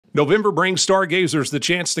November brings stargazers the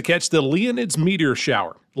chance to catch the Leonids meteor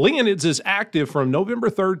shower. Leonids is active from November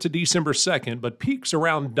 3rd to December 2nd, but peaks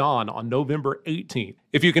around dawn on November 18th.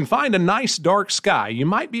 If you can find a nice dark sky, you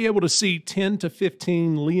might be able to see 10 to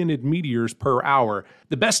 15 Leonid meteors per hour.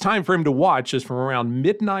 The best time frame to watch is from around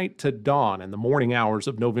midnight to dawn in the morning hours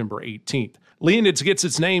of November 18th. Leonids gets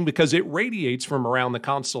its name because it radiates from around the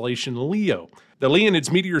constellation Leo. The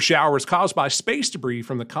Leonids meteor shower is caused by space debris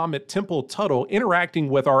from the comet Tempel-Tuttle interacting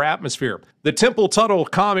with our atmosphere. The Tempel-Tuttle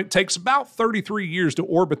comet takes about 33 years to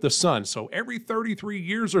orbit the sun, so every 33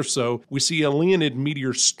 years or so, we see a Leonid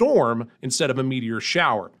meteor storm instead of a meteor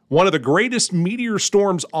shower. One of the greatest meteor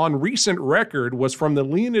storms on recent record was from the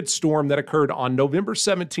Leonid storm that occurred on November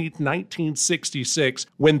 17, 1966,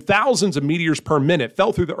 when thousands of meteors per minute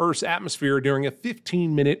fell through the Earth's atmosphere during a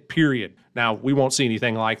 15-minute period. Now, we won't see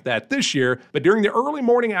anything like that this year, but during the early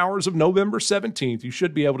morning hours of November 17th, you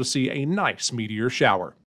should be able to see a nice meteor shower.